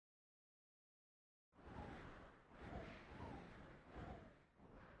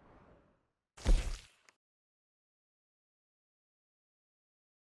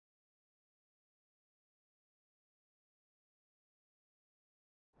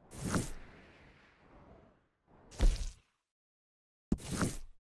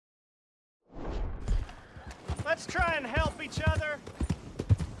Let's try and help each other.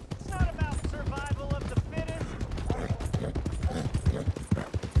 It's not about survival of the fittest.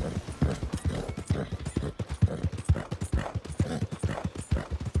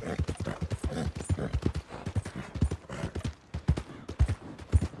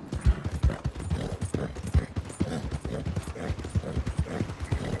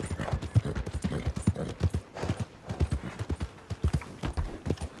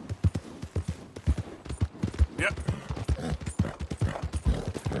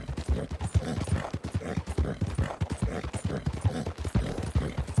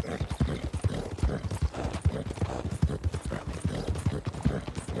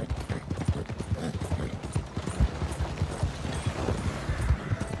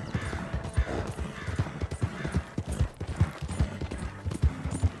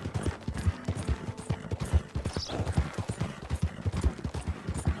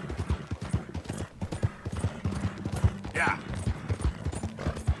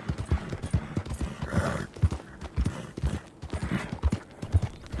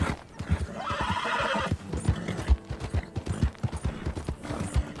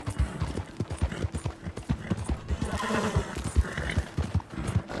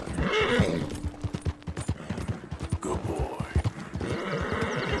 Good boy.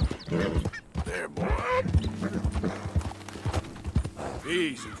 There, boy.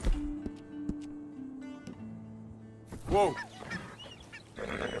 Easy. Whoa.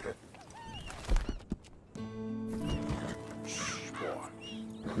 Shh, boy.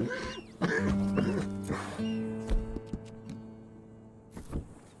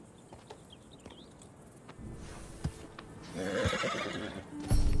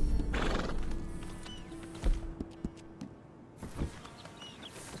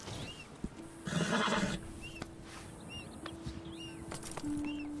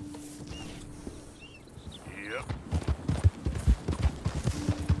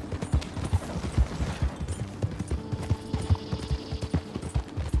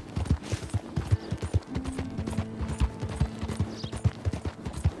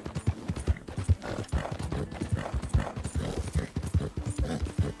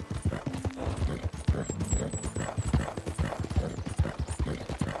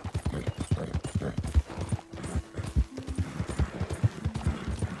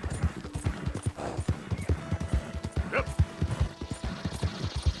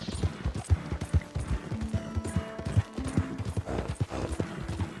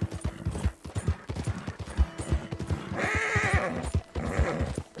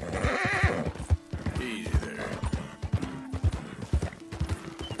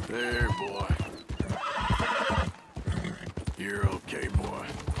 There, boy. You're okay, boy.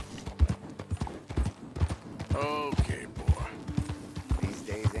 Okay, boy. These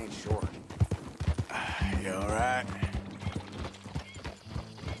days ain't short. You all right?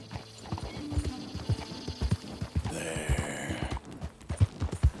 There.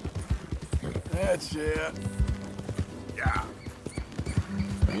 That's it. Yeah.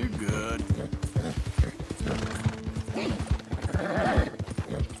 You're good.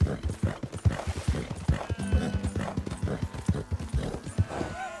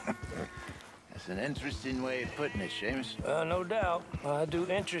 That's an interesting way of putting it, Seamus. No doubt. I do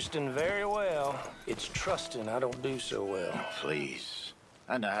interesting very well. It's trusting I don't do so well. Please.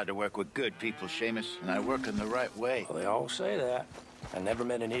 I know how to work with good people, Seamus, and I work in the right way. Well, they all say that. I never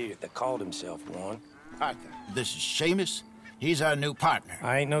met an idiot that called himself one. Arthur, this is Seamus. He's our new partner.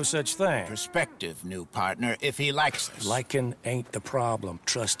 I ain't no such thing. Prospective new partner, if he likes us. Liking ain't the problem.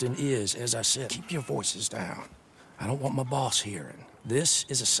 Trusting is, as I said. Keep your voices down. I don't want my boss hearing. This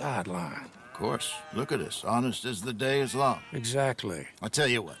is a sideline. Of course. Look at us. Honest as the day is long. Exactly. I'll tell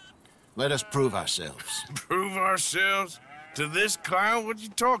you what. Let us prove ourselves. Prove ourselves? To this clown? What you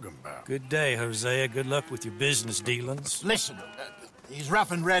talking about? Good day, Hosea. Good luck with your business dealings. Listen, he's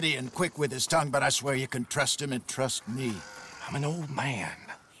rough and ready and quick with his tongue, but I swear you can trust him and trust me. I'm an old man.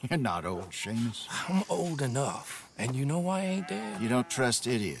 You're not old, Seamus. I'm old enough. And you know I ain't dead. You don't trust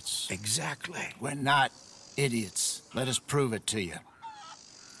idiots. Exactly. We're not idiots. Let us prove it to you.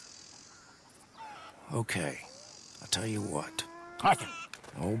 Okay. I'll tell you what. Arthur.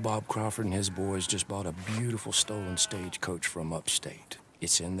 Old Bob Crawford and his boys just bought a beautiful stolen stagecoach from upstate.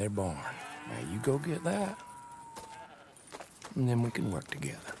 It's in their barn. Now you go get that, and then we can work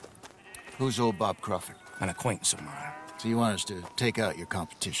together. Who's old Bob Crawford? An acquaintance of mine. So you want us to take out your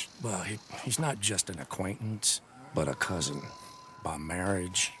competition? Well, he's not just an acquaintance, but a cousin. By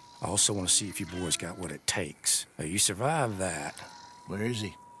marriage. I also want to see if you boys got what it takes. Now, you survive that. Where is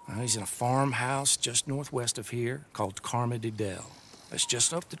he? Well, he's in a farmhouse just northwest of here called Carmody Dell. That's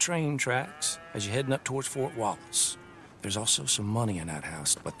just up the train tracks as you're heading up towards Fort Wallace. There's also some money in that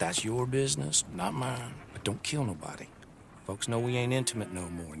house, but that's your business, not mine. But don't kill nobody. Folks know we ain't intimate no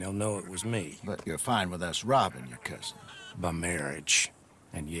more, and they'll know it was me. But you're fine with us robbing your cousin. By marriage.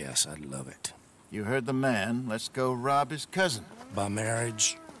 And yes, I'd love it. You heard the man. Let's go rob his cousin. By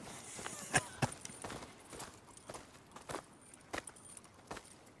marriage.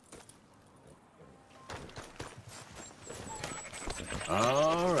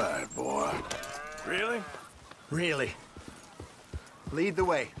 All right, boy. Really? Really? Lead the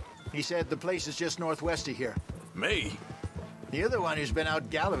way. He said the place is just northwest of here. Me? You're the one who's been out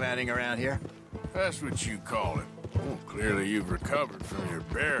gallivanting around here. That's what you call it. Well, clearly you've recovered from your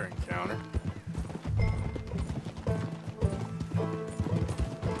bear encounter.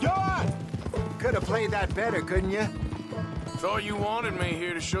 Go on! Could have played that better, couldn't you? Thought you wanted me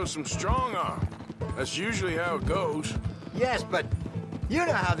here to show some strong arm. That's usually how it goes. Yes, but you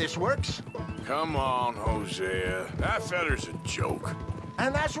know how this works. Come on, Hosea. That feller's a joke.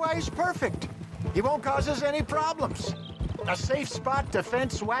 And that's why he's perfect. He won't cause us any problems. A safe spot to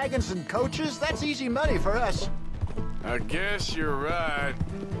fence wagons and coaches, that's easy money for us. I guess you're right.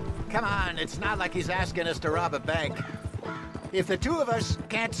 Come on, it's not like he's asking us to rob a bank. If the two of us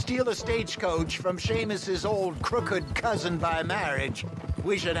can't steal a stagecoach from Seamus's old crooked cousin by marriage,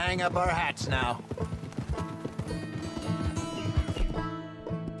 we should hang up our hats now.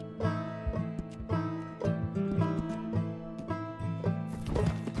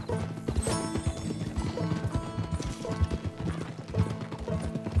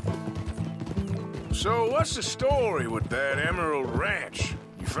 So what's the story with that Emerald Ranch?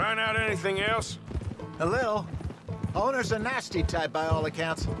 You find out anything else? A little. Owner's a nasty type by all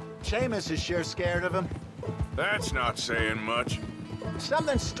accounts. Seamus is sure scared of him. That's not saying much.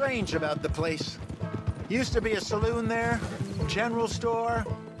 Something strange about the place. Used to be a saloon there, general store.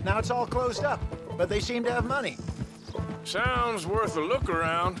 Now it's all closed up, but they seem to have money. Sounds worth a look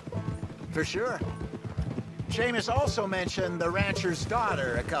around. For sure. Seamus also mentioned the rancher's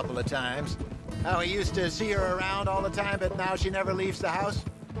daughter a couple of times. How he used to see her around all the time, but now she never leaves the house.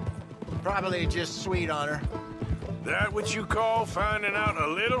 Probably just sweet on her. That what you call finding out a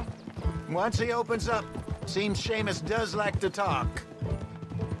little? Once he opens up, seems Seamus does like to talk.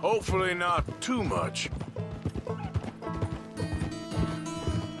 Hopefully not too much.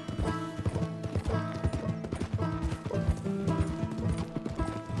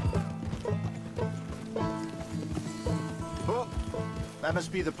 Oh, that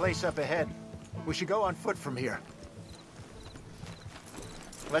must be the place up ahead. We should go on foot from here.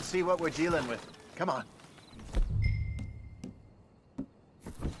 Let's see what we're dealing with. Come on.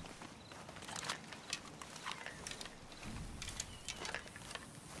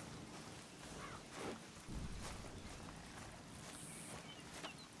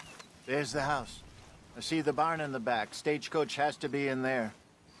 There's the house. I see the barn in the back. Stagecoach has to be in there.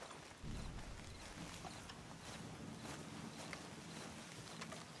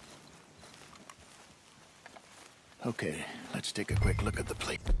 Okay, let's take a quick look at the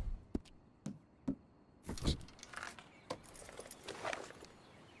plate.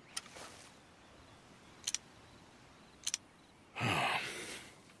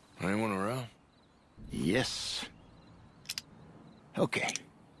 Anyone around? Yes. Okay.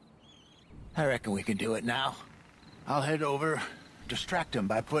 I reckon we can do it now. I'll head over, distract him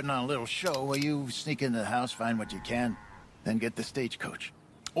by putting on a little show while you sneak into the house, find what you can, then get the stagecoach.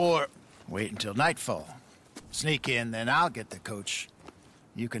 Or wait until nightfall. Sneak in, then I'll get the coach.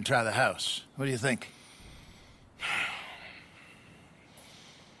 You can try the house. What do you think?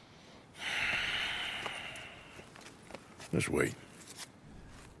 Just wait.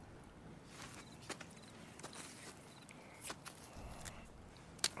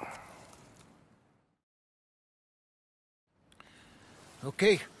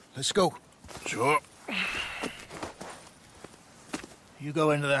 Okay, let's go. Sure. You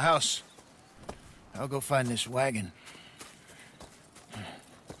go into the house. I'll go find this wagon.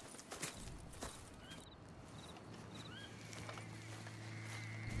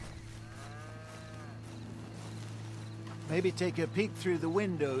 Maybe take a peek through the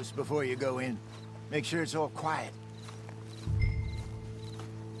windows before you go in. Make sure it's all quiet.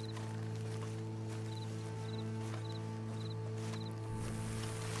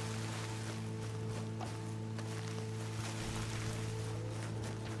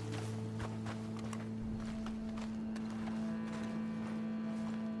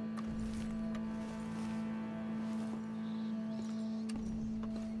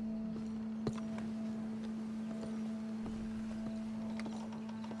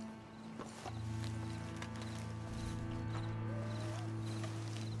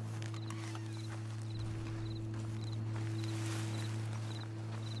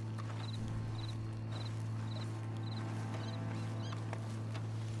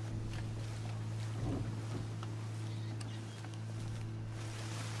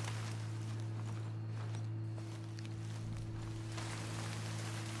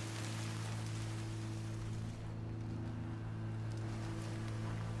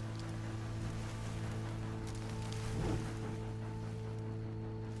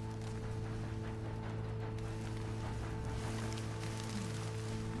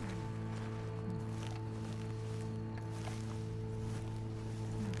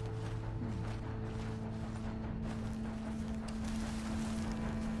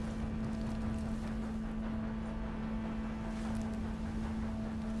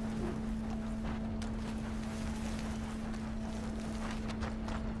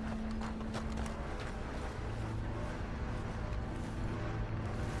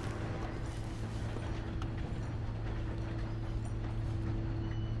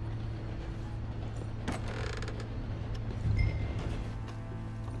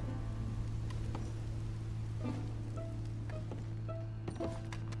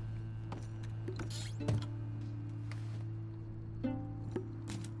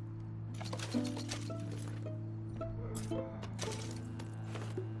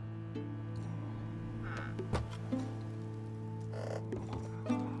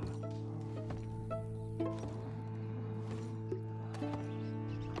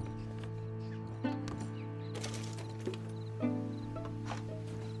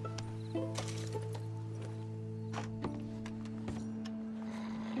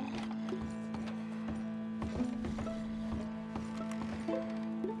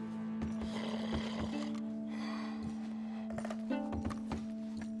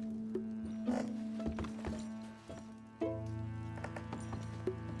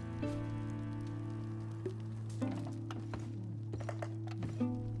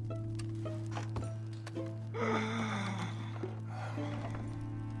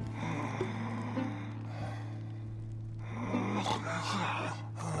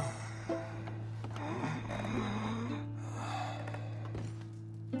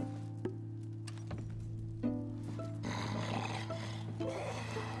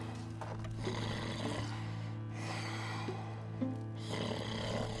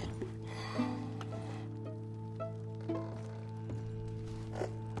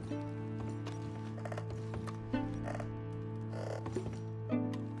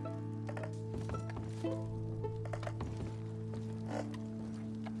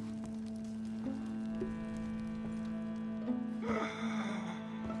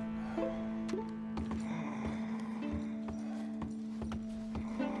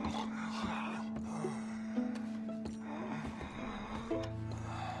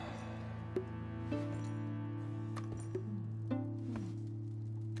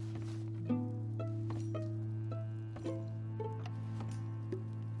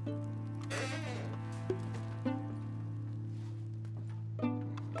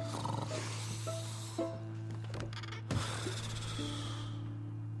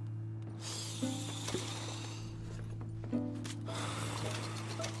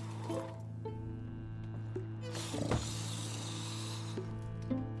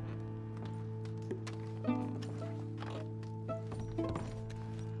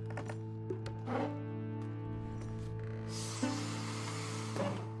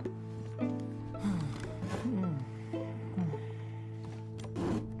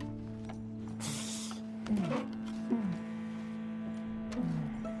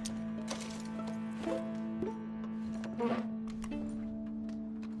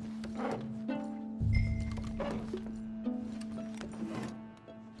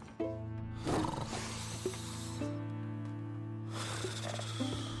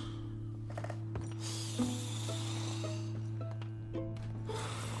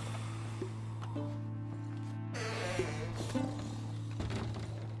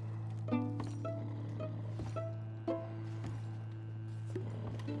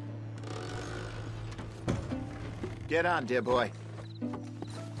 Get on, dear boy.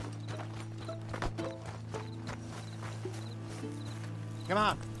 Come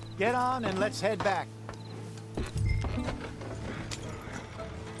on, get on and let's head back.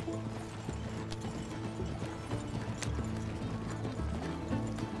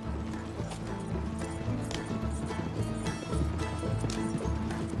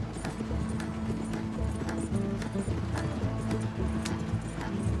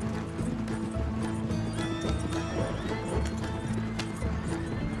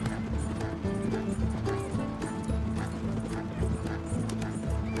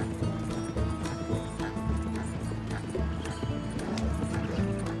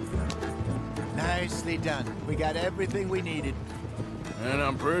 Nicely done. We got everything we needed. And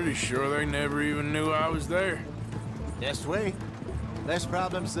I'm pretty sure they never even knew I was there. Best way. Less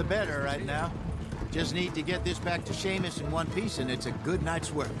problems the better right now. Just need to get this back to Seamus in one piece and it's a good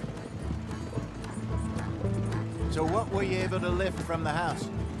night's work. So what were you able to lift from the house?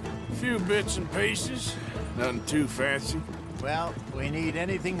 A few bits and pieces. Nothing too fancy. Well, we need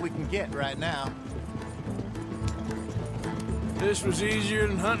anything we can get right now. This was easier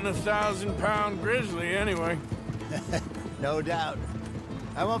than hunting a 1,000-pound grizzly anyway. No doubt.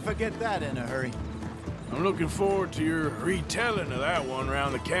 I won't forget that in a hurry. I'm looking forward to your retelling of that one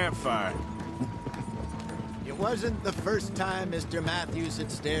around the campfire. It wasn't the first time Mr. Matthews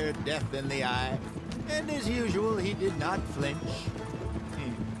had stared death in the eye. And as usual, he did not flinch.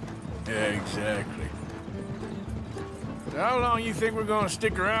 Yeah, exactly. So how long you think we're gonna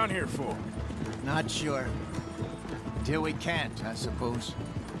stick around here for? Not sure. Till we can't, I suppose.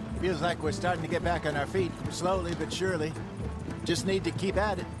 Feels like we're starting to get back on our feet, slowly but surely. Just need to keep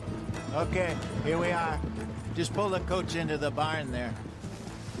at it. Okay, here we are. Just pull the coach into the barn there.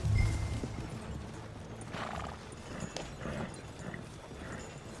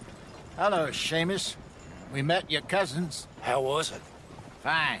 Hello, Seamus. We met your cousins. How was it?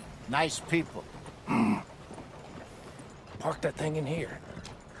 Fine. Nice people. Park that thing in here.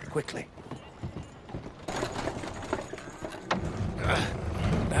 Quickly.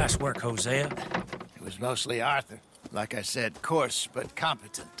 Nice work, Hosea. It was mostly Arthur. Like I said, coarse but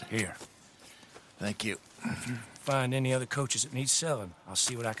competent. Here, Thank you. find any other coaches that need selling. I'll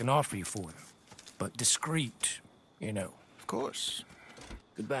see what I can offer you for them. But discreet, you know. Of course.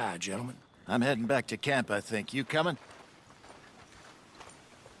 Goodbye, gentlemen. I'm heading back to camp, I think. You coming?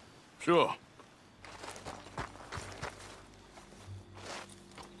 Sure.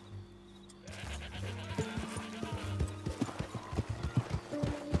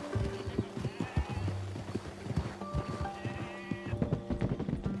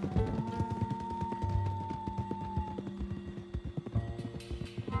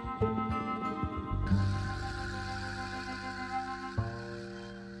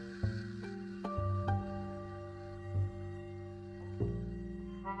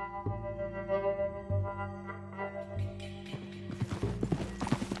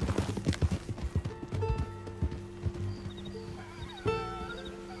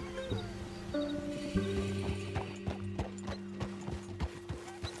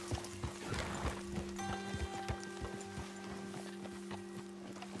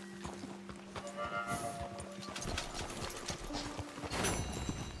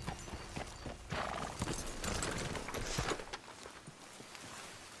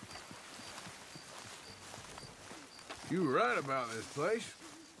 You were right about this place.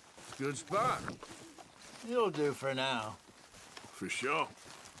 Good spot. You'll do for now. For sure.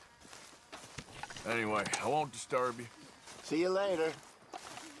 Anyway, I won't disturb you. See you later.